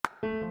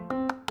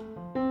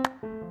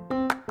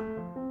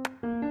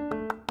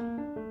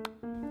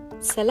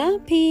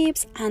Salam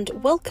peeps, and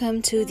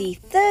welcome to the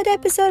third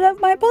episode of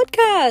my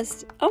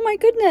podcast. Oh my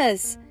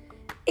goodness,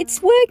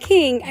 it's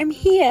working. I'm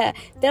here.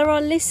 There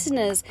are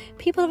listeners.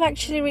 People have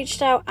actually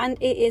reached out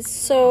and it is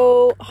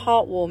so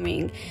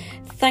heartwarming.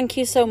 Thank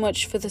you so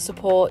much for the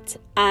support.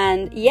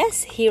 And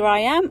yes, here I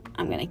am.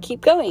 I'm going to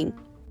keep going.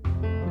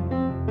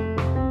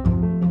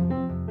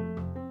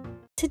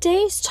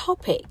 Today's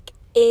topic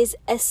is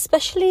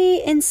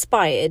especially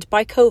inspired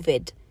by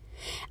COVID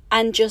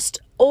and just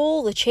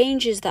all the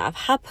changes that have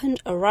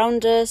happened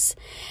around us,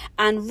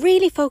 and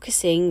really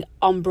focusing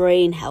on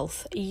brain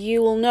health.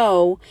 You will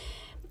know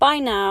by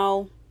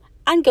now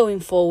and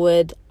going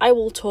forward, I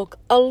will talk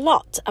a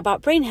lot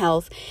about brain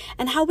health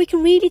and how we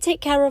can really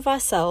take care of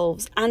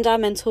ourselves and our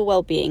mental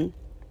well-being.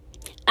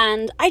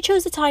 And I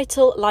chose the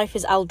title Life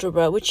is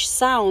Algebra, which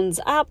sounds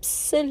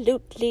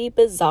absolutely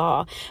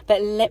bizarre,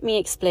 but let me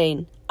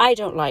explain. I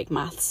don't like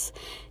maths.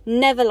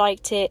 Never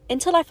liked it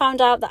until I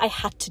found out that I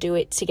had to do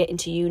it to get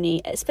into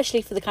uni,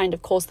 especially for the kind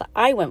of course that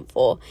I went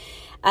for,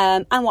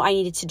 and what I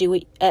needed to do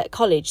at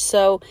college.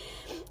 So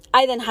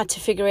I then had to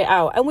figure it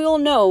out. And we all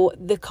know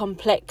the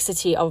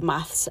complexity of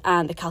maths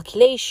and the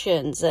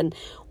calculations. And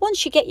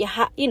once you get your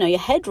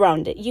head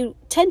around it, you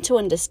tend to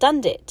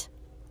understand it.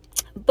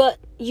 But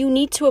you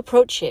need to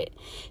approach it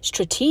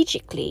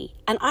strategically.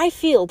 And I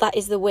feel that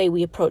is the way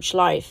we approach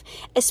life,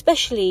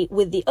 especially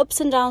with the ups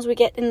and downs we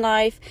get in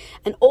life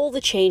and all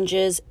the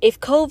changes. If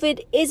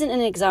COVID isn't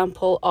an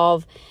example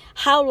of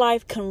how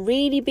life can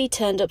really be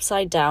turned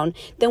upside down,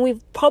 then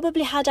we've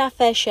probably had our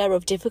fair share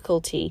of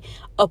difficulty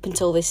up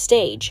until this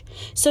stage.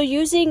 So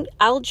using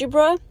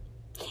algebra,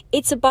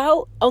 it's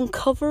about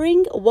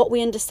uncovering what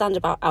we understand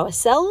about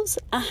ourselves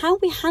and how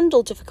we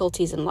handle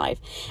difficulties in life.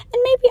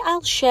 And maybe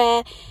I'll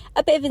share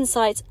a bit of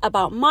insights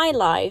about my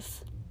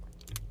life,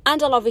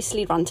 and I'll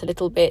obviously rant a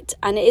little bit,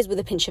 and it is with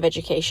a pinch of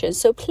education,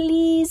 so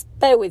please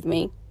bear with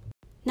me.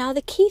 Now,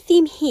 the key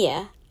theme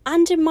here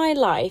and in my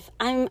life,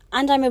 I'm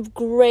a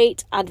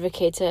great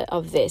advocate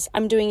of this.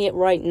 I'm doing it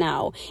right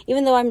now,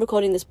 even though I'm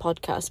recording this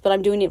podcast, but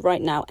I'm doing it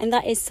right now, and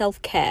that is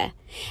self-care.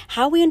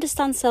 How we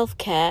understand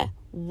self-care.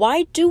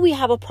 Why do we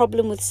have a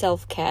problem with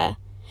self-care?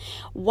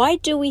 Why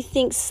do we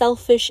think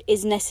selfish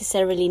is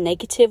necessarily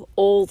negative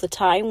all the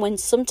time when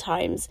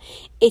sometimes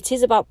it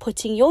is about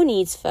putting your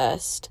needs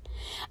first?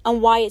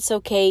 And why it's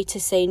okay to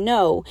say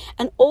no?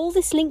 And all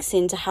this links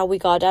into how we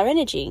guard our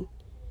energy.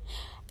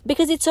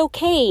 Because it's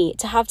okay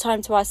to have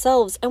time to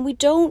ourselves and we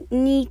don't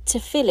need to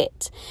fill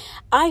it.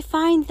 I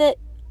find that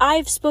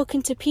I've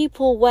spoken to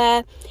people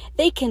where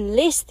they can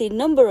list the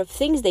number of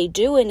things they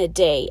do in a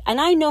day.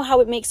 And I know how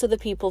it makes other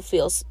people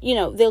feel.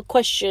 They'll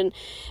question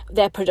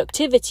their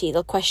productivity.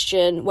 They'll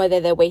question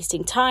whether they're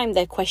wasting time.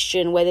 They'll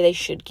question whether they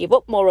should give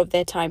up more of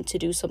their time to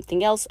do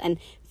something else and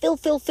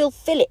fill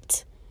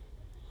it.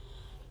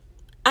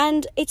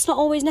 And it's not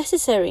always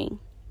necessary.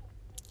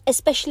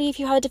 Especially if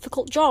you have a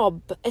difficult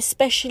job,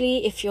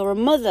 especially if you're a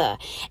mother,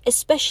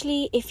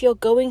 especially if you're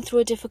going through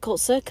a difficult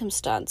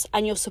circumstance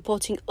and you're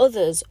supporting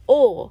others,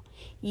 or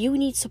you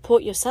need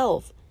support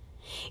yourself.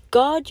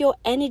 Guard your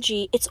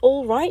energy. It's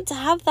all right to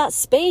have that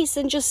space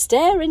and just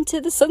stare into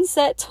the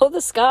sunset or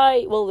the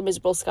sky. Well, the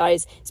miserable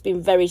skies. It's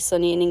been very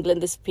sunny in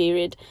England this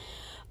period.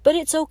 But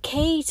it's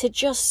okay to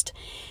just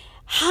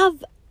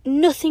have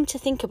nothing to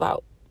think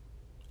about.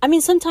 I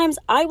mean, sometimes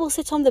I will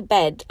sit on the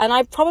bed and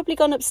I've probably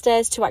gone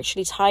upstairs to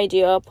actually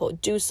tidy up or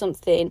do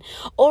something,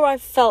 or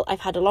I've felt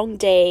I've had a long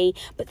day,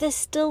 but there's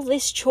still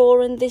this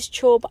chore and this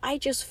chore, but I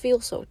just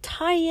feel so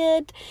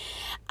tired.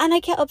 And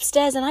I get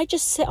upstairs and I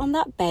just sit on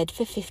that bed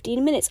for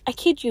 15 minutes. I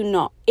kid you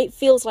not, it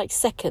feels like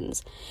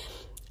seconds.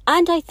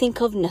 And I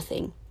think of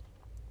nothing.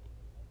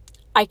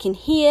 I can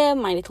hear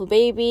my little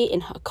baby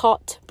in her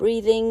cot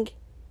breathing,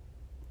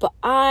 but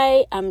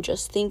I am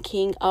just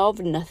thinking of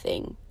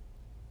nothing.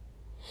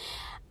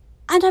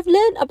 And I've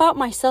learned about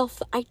myself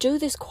that I do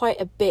this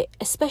quite a bit,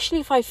 especially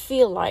if I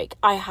feel like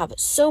I have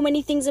so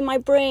many things in my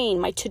brain.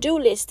 My to-do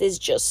list is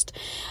just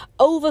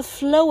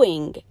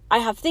overflowing. I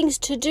have things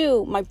to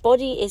do. My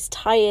body is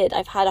tired.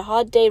 I've had a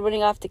hard day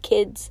running after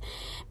kids,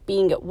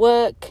 being at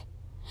work.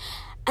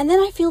 And then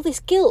I feel this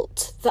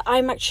guilt that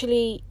I'm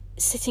actually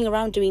sitting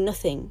around doing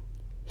nothing.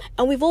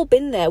 And we've all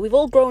been there. We've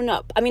all grown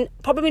up. I mean,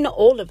 probably not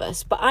all of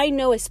us, but I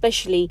know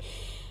especially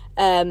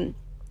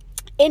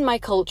in my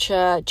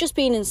culture, just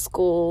being in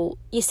school,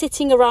 you're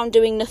sitting around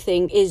doing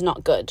nothing is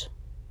not good.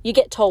 You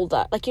get told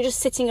that. Like, you're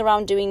just sitting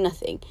around doing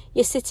nothing.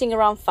 You're sitting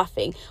around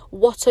faffing.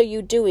 What are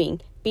you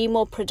doing? Be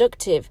more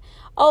productive.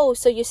 Oh,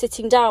 so you're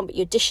sitting down, but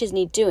your dishes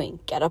need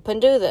doing. Get up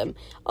and do them.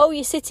 Oh,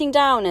 you're sitting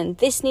down and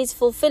this needs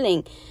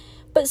fulfilling.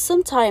 But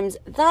sometimes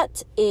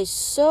that is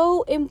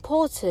so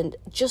important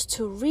just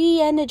to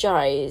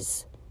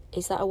re-energize.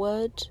 Is that a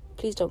word?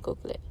 Please don't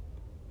Google it.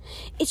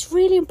 It's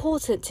really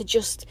important to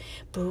just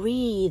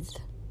breathe.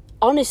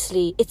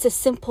 Honestly, it's as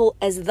simple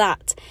as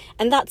that.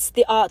 And that's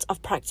the art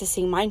of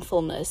practicing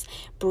mindfulness.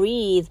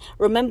 Breathe.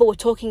 Remember, we're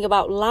talking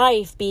about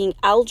life being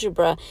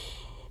algebra.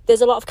 there's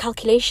a lot of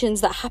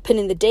calculations that happen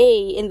in the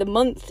day, in the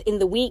month, in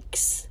the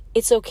weeks.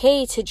 It's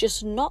okay to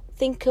just not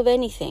think of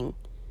anything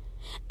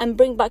and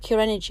bring back your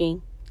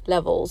energy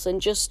levels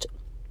and just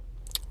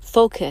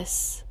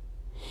focus.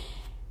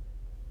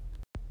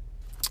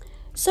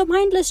 So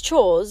mindless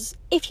chores,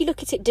 if you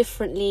look at it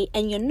differently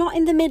and you're not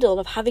in the middle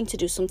of having to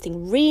do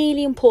something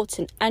really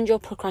important and you're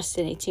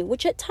procrastinating,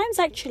 which at times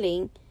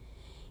actually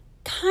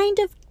kind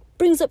of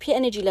brings up your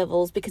energy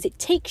levels because it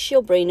takes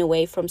your brain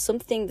away from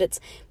something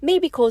that's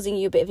maybe causing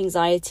you a bit of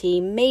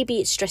anxiety, maybe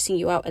it's stressing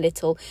you out a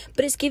little,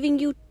 but it's giving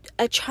you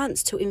a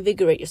chance to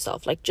invigorate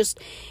yourself. Like, just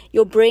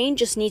your brain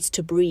just needs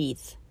to breathe.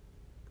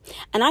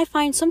 And I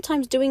find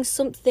sometimes doing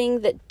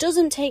something that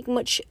doesn't take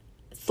much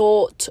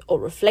thought or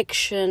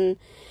reflection,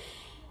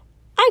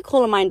 I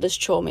call a mindless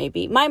chore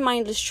maybe. My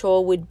mindless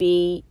chore would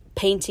be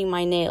painting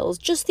my nails.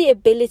 Just the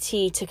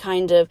ability to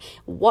kind of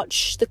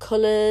watch the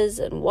colours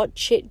and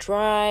watch it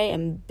dry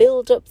and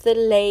build up the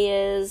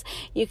layers.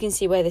 You can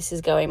see where this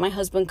is going. My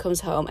husband comes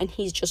home and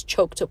he's just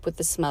choked up with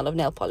the smell of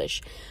nail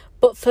polish.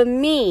 But for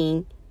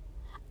me,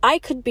 I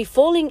could be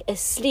falling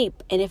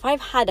asleep, and if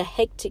I've had a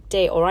hectic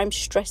day or I'm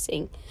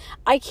stressing,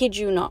 I kid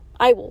you not,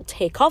 I will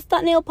take off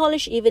that nail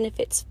polish even if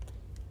it's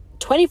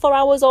 24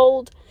 hours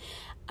old,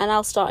 and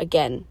I'll start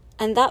again.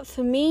 And that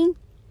for me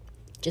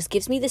just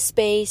gives me the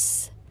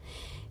space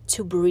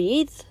to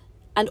breathe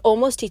and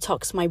almost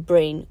detox my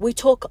brain. We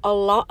talk a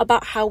lot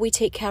about how we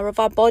take care of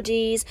our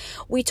bodies.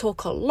 We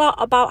talk a lot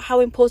about how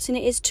important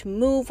it is to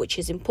move, which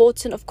is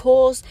important, of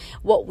course,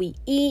 what we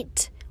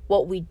eat,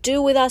 what we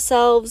do with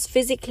ourselves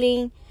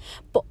physically,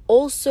 but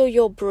also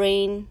your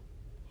brain.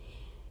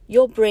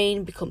 Your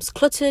brain becomes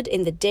cluttered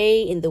in the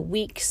day, in the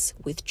weeks,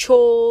 with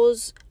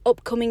chores,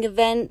 upcoming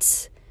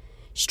events,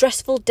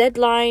 stressful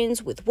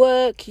deadlines with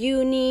work,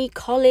 uni,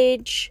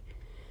 college,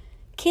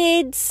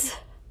 kids.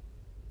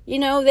 You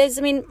know,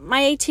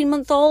 my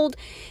 18-month-old,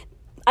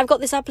 I've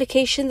got this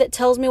application that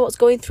tells me what's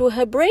going through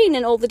her brain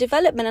and all the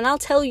development. And I'll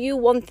tell you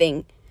one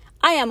thing.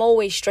 I am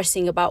always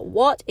stressing about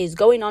what is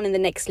going on in the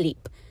next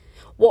leap.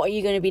 What are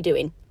you going to be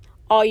doing?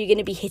 Are you going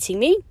to be hitting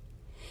me?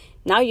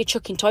 Now you're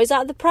chucking toys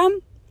out of the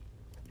pram.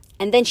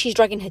 And then she's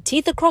dragging her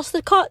teeth across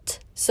the cot.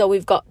 So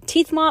we've got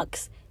teeth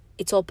marks.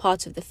 It's all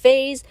part of the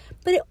phase,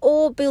 but it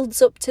all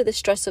builds up to the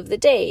stress of the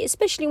day,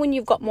 especially when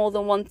you've got more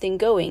than one thing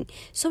going.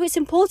 So it's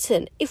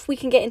important, if we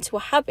can get into a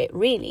habit,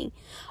 really,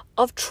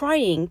 of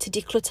trying to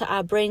declutter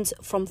our brains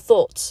from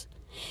thoughts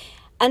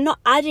and not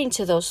adding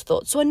to those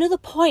thoughts. So another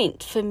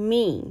point for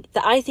me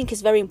that I think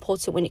is very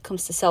important when it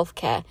comes to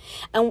self-care,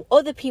 and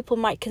other people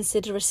might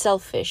consider as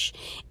selfish,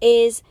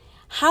 is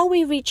how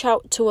we reach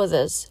out to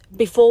others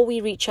before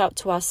we reach out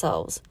to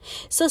ourselves.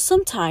 So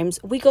sometimes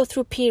we go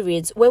through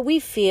periods where we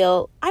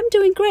feel, I'm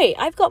doing great,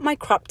 I've got my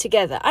crap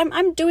together,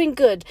 I'm doing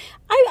good.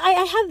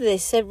 I have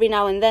this every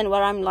now and then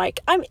where I'm like,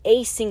 I'm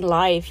acing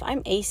life,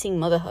 I'm acing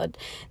motherhood.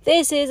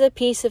 This is a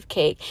piece of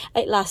cake.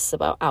 It lasts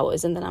about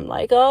hours and then I'm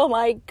like, oh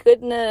my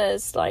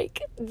goodness,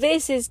 like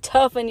this is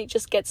tough, and it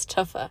just gets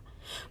tougher.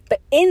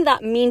 But in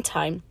that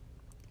meantime,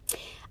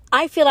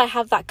 I feel I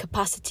have that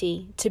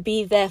capacity to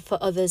be there for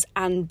others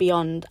and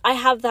beyond. I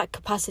have that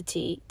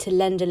capacity to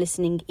lend a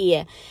listening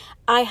ear.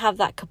 I have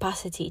that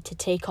capacity to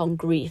take on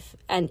grief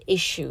and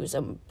issues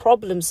and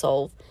problem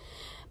solve,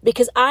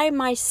 because I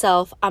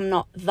myself am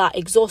not that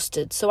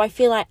exhausted. So I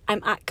feel like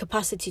I'm at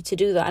capacity to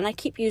do that. And I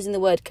keep using the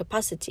word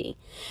capacity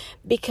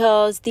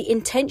because the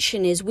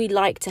intention is we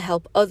like to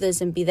help others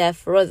and be there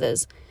for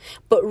others.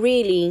 But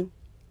really,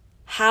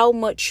 how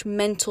much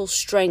mental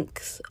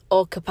strength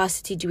or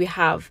capacity do we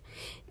have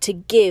to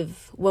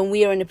give when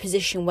we are in a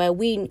position where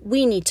we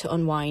need to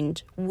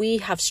unwind, we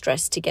have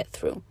stress to get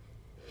through?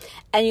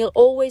 And you'll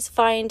always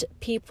find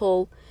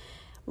people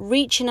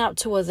reaching out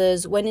to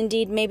others when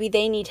indeed maybe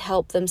they need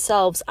help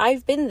themselves.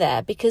 I've been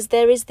there because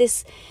there is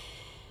this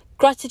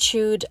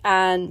gratitude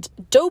and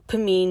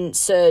dopamine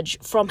surge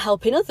from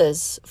helping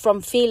others, from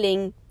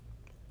feeling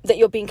that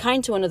you're being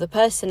kind to another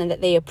person and that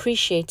they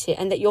appreciate it,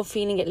 and that you're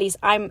feeling, at least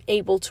I'm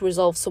able to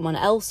resolve someone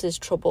else's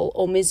trouble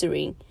or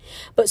misery.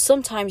 But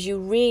sometimes you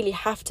really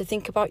have to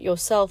think about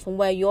yourself and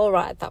where you're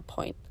at that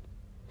point.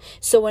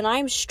 So when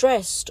I'm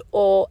stressed,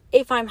 or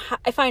if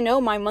I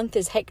know my month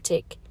is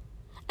hectic,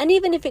 and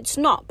even if it's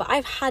not, but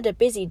I've had a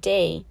busy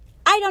day,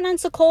 I don't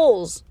answer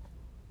calls.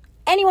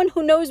 Anyone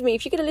who knows me,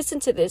 if you're going to listen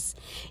to this,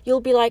 you'll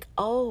be like,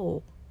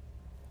 oh,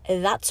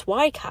 that's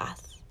why,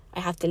 Kath, I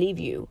have to leave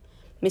you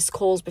missed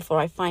calls before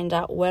I find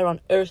out where on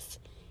earth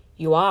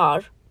you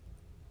are.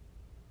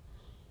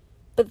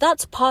 But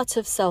that's part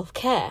of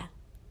self-care.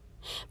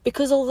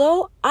 Because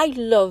although I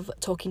love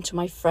talking to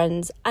my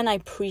friends and I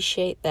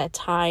appreciate their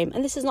time,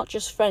 and this is not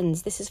just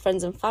friends, this is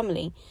friends and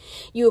family,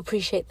 you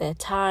appreciate their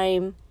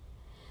time.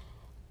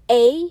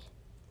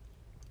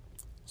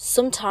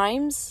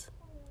 Sometimes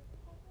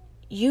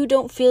you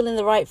don't feel in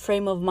the right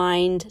frame of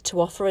mind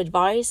to offer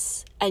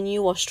advice and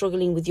you are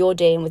struggling with your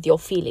day and with your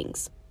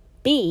feelings.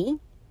 B,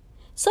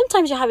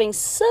 sometimes you're having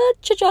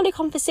such a jolly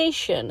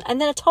conversation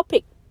and then a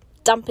topic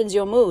dampens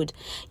your mood.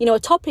 You know, a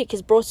topic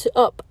is brought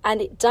up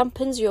and it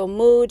dampens your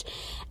mood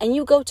and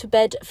you go to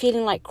bed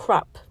feeling like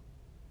crap.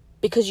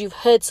 because you've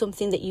heard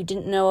something that you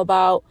didn't know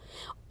about,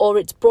 or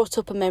it's brought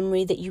up a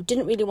memory that you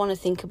didn't really want to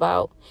think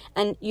about,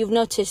 and you've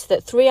noticed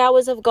that 3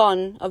 hours have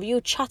gone of you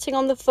chatting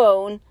on the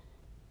phone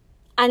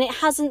and it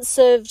hasn't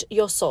served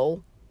your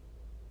soul.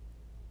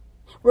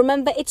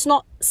 Remember, it's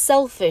not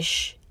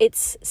selfish,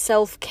 it's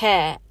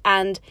self-care,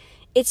 and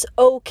it's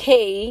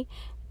okay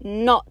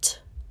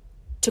not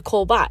to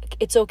call back.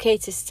 It's okay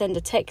to send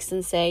a text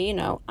and say,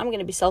 I'm going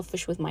to be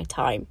selfish with my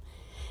time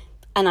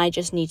and I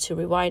just need to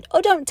rewind.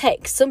 Or don't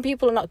text. Some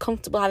people are not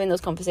comfortable having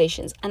those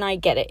conversations, and I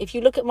get it. If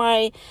you look at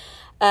my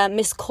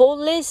missed call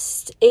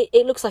list,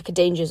 it looks like a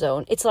danger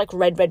zone. It's like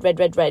red.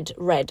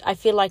 I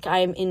feel like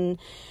I'm in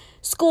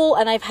school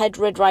and I've had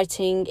red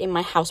writing in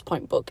my house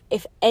point book.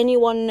 If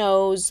anyone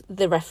knows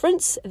the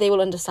reference, they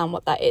will understand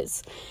what that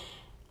is.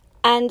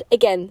 And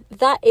again,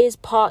 that is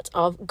part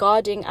of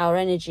guarding our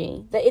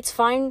energy, that it's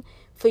fine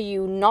for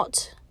you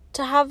not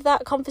to have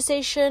that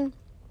conversation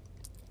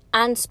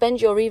and spend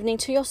your evening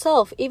to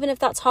yourself, even if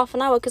that's half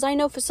an hour. Because I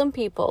know for some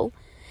people,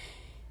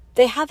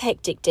 they have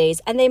hectic days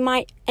and they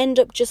might end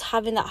up just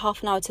having that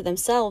half an hour to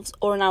themselves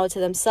or an hour to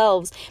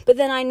themselves. But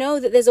then I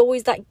know that there's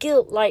always that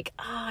guilt, like,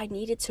 I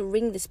needed to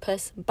ring this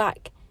person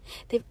back.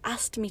 They've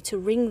asked me to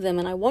ring them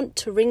and I want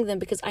to ring them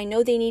because I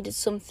know they needed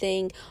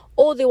something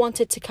or they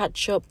wanted to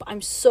catch up.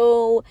 I'm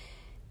so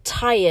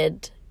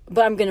tired,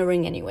 but I'm going to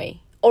ring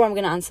anyway. Or I'm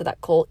going to answer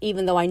that call,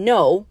 even though I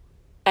know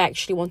I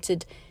actually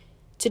wanted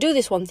to do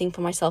this one thing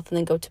for myself and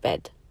then go to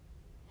bed.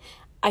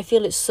 I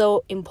feel it's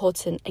so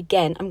important.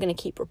 Again, I'm going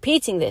to keep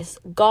repeating this.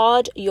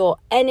 Guard your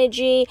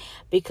energy,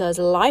 because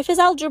life is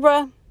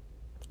algebra.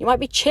 You might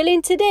be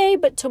chilling today,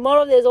 but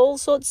tomorrow there's all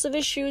sorts of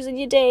issues in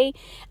your day.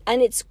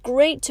 And it's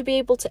great to be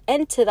able to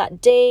enter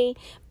that day,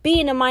 be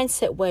in a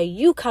mindset where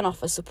you can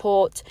offer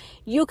support,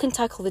 you can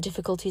tackle the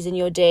difficulties in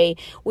your day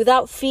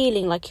without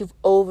feeling like you've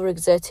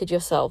overexerted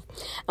yourself.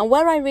 And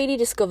where I really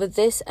discovered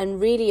this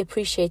and really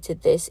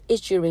appreciated this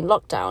is during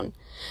lockdown.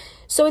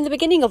 So in the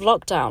beginning of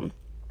lockdown,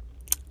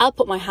 I'll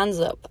put my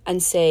hands up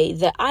and say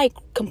that I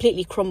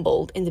completely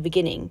crumbled in the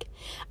beginning.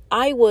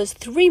 I was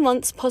 3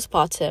 months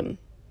postpartum.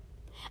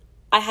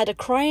 I had a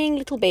crying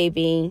little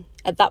baby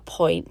at that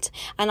point,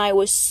 and I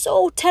was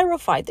so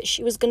terrified that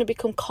she was going to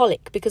become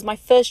colic, because my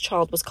first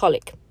child was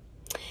colic.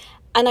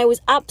 And I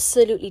was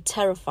absolutely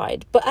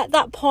terrified. But at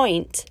that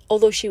point,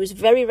 although she was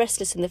very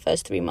restless in the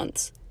first 3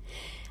 months,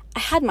 I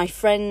had my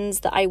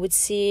friends that I would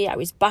see. I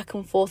was back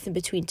and forth in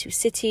between 2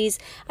 cities.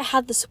 I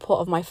had the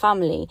support of my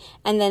family,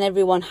 and then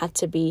everyone had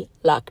to be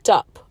locked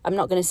up. I'm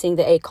not going to sing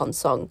the Akon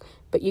song,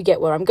 but you get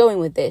where I'm going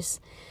with this.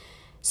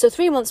 So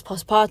 3 months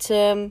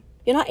postpartum,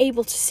 you're not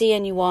able to see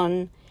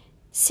anyone.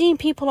 Seeing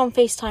people on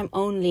FaceTime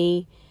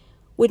only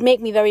would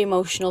make me very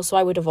emotional, so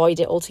I would avoid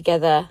it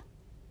altogether.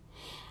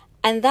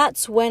 And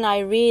that's when I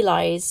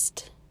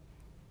realized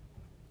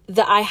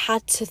that I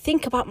had to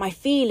think about my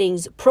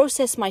feelings,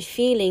 process my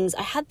feelings.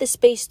 I had the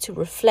space to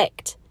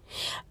reflect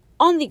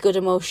on the good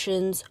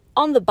emotions,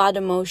 on the bad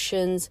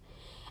emotions,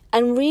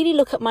 and really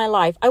look at my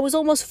life. I was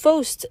almost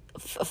forced.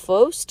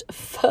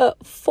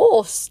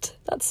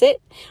 That's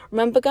it.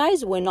 Remember,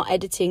 guys, we're not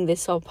editing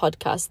this whole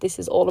podcast. This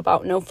is all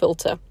about no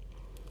filter.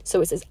 So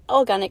it's as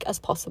organic as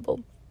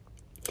possible.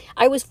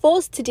 I was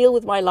forced to deal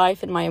with my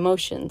life and my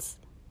emotions.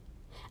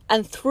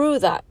 And through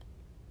that,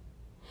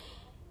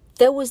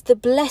 there was the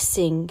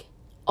blessing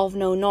of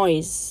no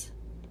noise.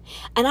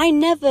 And I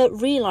never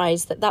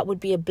realized that that would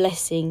be a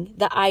blessing,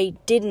 that I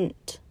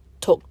didn't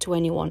talk to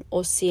anyone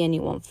or see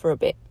anyone for a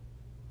bit.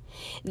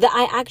 That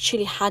I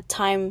actually had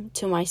time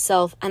to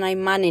myself and I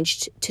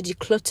managed to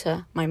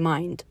declutter my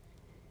mind.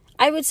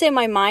 I would say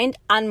my mind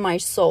and my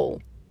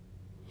soul.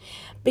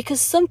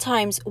 Because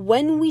sometimes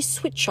when we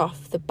switch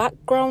off the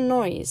background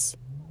noise,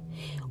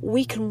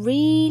 we can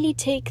really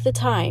take the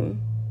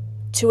time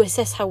to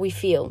assess how we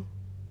feel,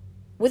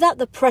 without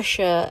the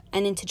pressure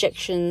and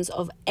interjections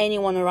of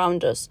anyone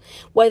around us,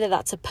 whether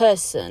that's a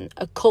person,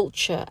 a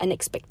culture, an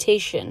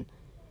expectation.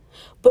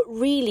 But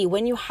really,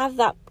 when you have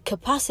that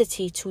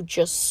capacity to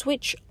just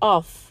switch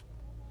off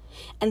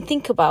and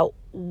think about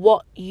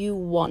what you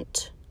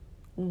want,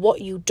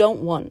 what you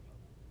don't want,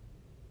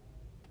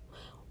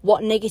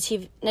 what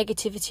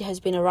negativity has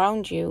been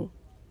around you,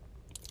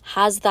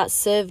 has that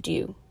served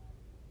you?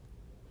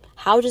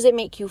 How does it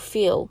make you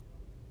feel?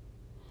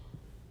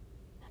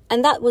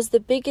 And that was the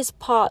biggest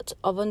part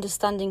of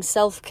understanding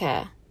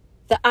self-care,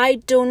 that I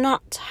do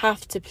not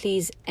have to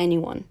please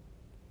anyone.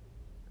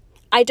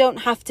 I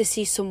don't have to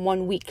see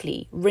someone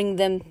weekly, ring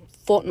them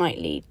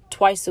fortnightly,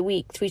 twice a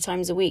week, 3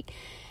 times a week.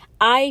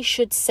 I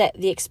should set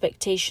the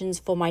expectations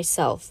for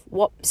myself,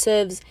 what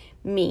serves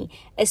me,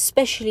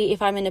 especially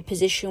if I'm in a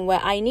position where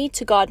I need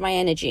to guard my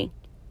energy.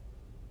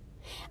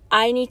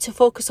 I need to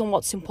focus on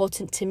what's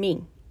important to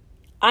me.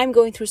 I'm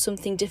going through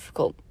something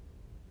difficult.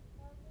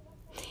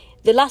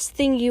 The last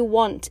thing you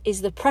want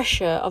is the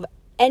pressure of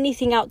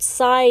anything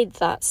outside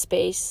that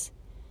space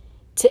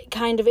to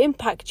kind of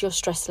impact your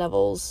stress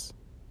levels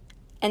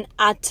and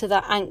add to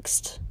that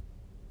angst.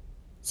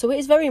 So it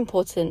is very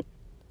important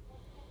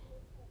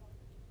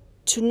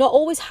to not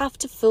always have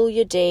to fill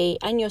your day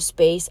and your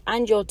space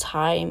and your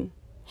time,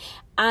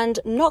 and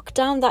knock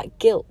down that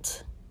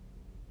guilt.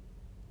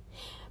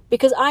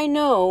 Because I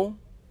know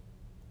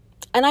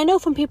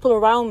from people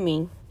around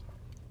me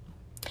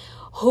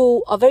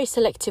who are very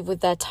selective with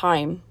their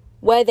time,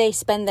 where they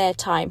spend their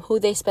time, who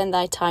they spend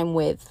their time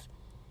with,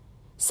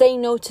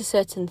 saying no to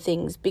certain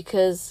things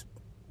because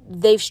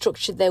they've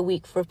structured their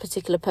week for a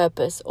particular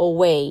purpose or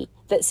way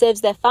that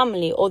serves their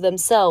family or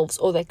themselves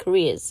or their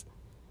careers.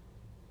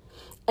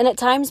 And at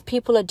times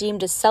people are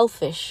deemed as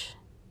selfish,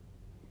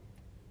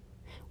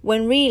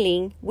 when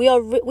really we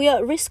are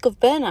at risk of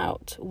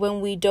burnout when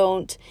we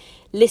don't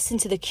listen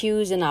to the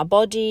cues in our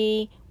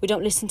body, we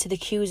don't listen to the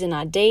cues in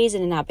our days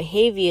and in our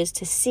behaviours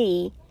to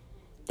see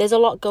there's a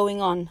lot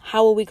going on.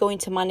 How are we going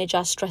to manage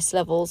our stress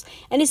levels?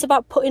 And it's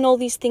about putting all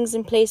these things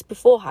in place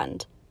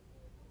beforehand.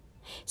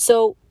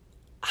 So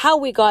how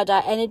we guard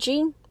our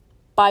energy,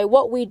 by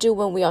what we do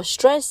when we are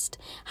stressed,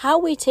 how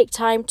we take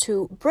time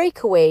to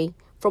break away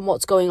from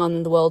what's going on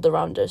in the world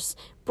around us.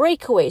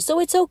 Break away. So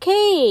it's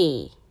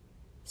okay.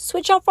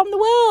 Switch off from the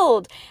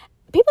world.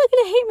 People are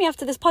going to hate me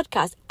after this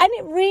podcast, and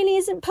it really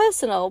isn't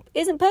personal.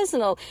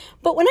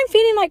 But when I'm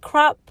feeling like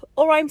crap,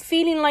 or I'm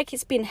feeling like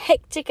it's been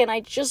hectic and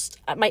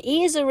my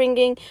ears are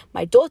ringing,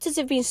 my daughters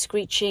have been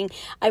screeching,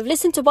 I've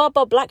listened to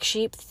Baba Black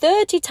Sheep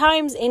 30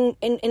 times in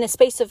a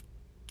space of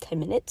 10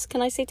 minutes.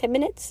 Can I say 10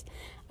 minutes?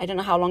 I don't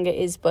know how long it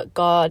is, but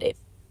God, it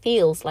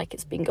feels like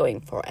it's been going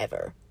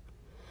forever.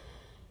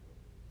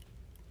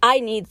 I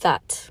need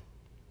that.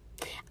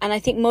 And I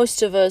think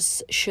most of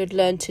us should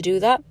learn to do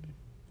that.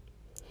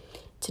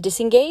 To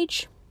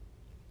disengage,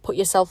 put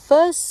yourself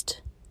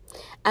first,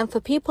 and for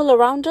people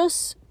around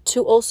us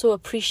to also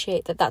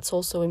appreciate that that's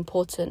also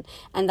important.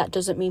 And that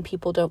doesn't mean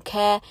people don't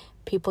care,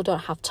 people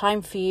don't have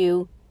time for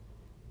you,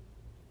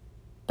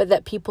 but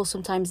that people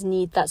sometimes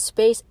need that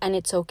space, and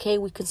it's okay.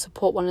 We can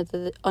support one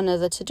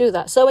another to do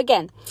that. So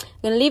again,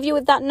 I'm going to leave you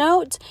with that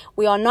note.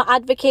 We are not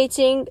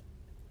advocating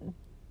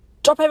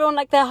drop everyone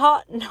like they're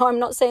hot. No, I'm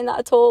not saying that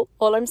at all.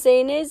 All I'm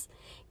saying is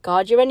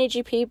guard your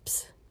energy,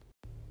 peeps.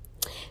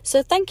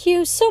 So thank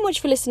you so much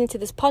for listening to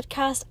this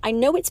podcast. I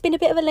know it's been a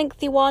bit of a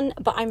lengthy one,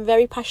 but I'm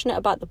very passionate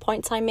about the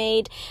points I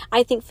made.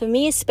 I think for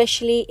me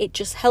especially, it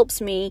just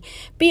helps me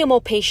be a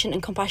more patient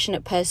and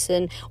compassionate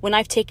person when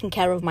I've taken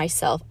care of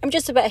myself. I'm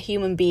just a better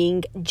human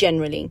being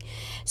generally.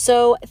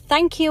 So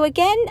thank you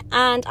again,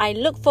 and I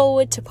look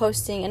forward to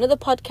posting another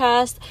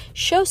podcast.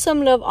 Show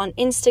some love on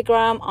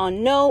Instagram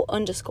on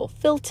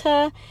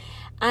no_filter.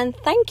 And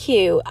thank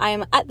you. I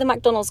am at the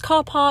McDonald's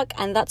car park,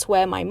 and that's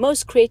where my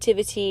most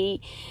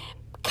creativity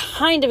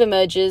kind of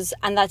emerges,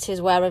 and that is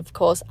where, of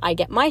course, I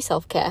get my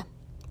self-care.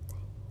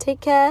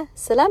 Take care.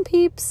 Salam,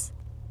 peeps.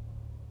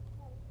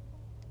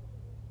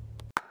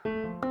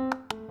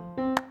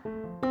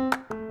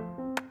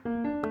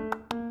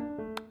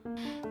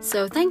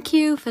 So thank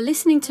you for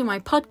listening to my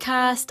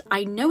podcast.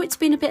 I know it's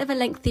been a bit of a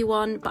lengthy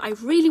one, but I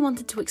really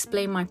wanted to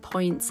explain my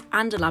points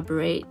and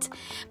elaborate,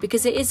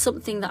 because it is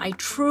something that I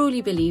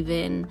truly believe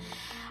in.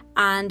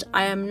 And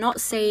I am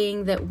not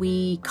saying that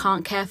we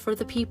can't care for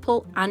other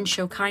people and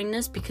show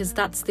kindness, because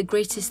that's the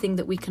greatest thing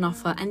that we can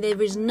offer. And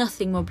there is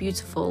nothing more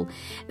beautiful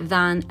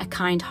than a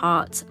kind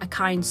heart, a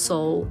kind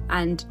soul,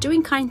 and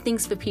doing kind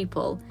things for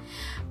people.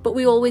 But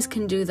we always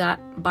can do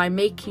that by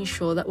making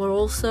sure that we're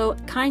also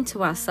kind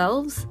to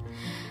ourselves.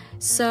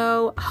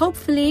 So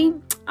hopefully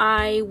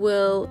I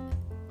will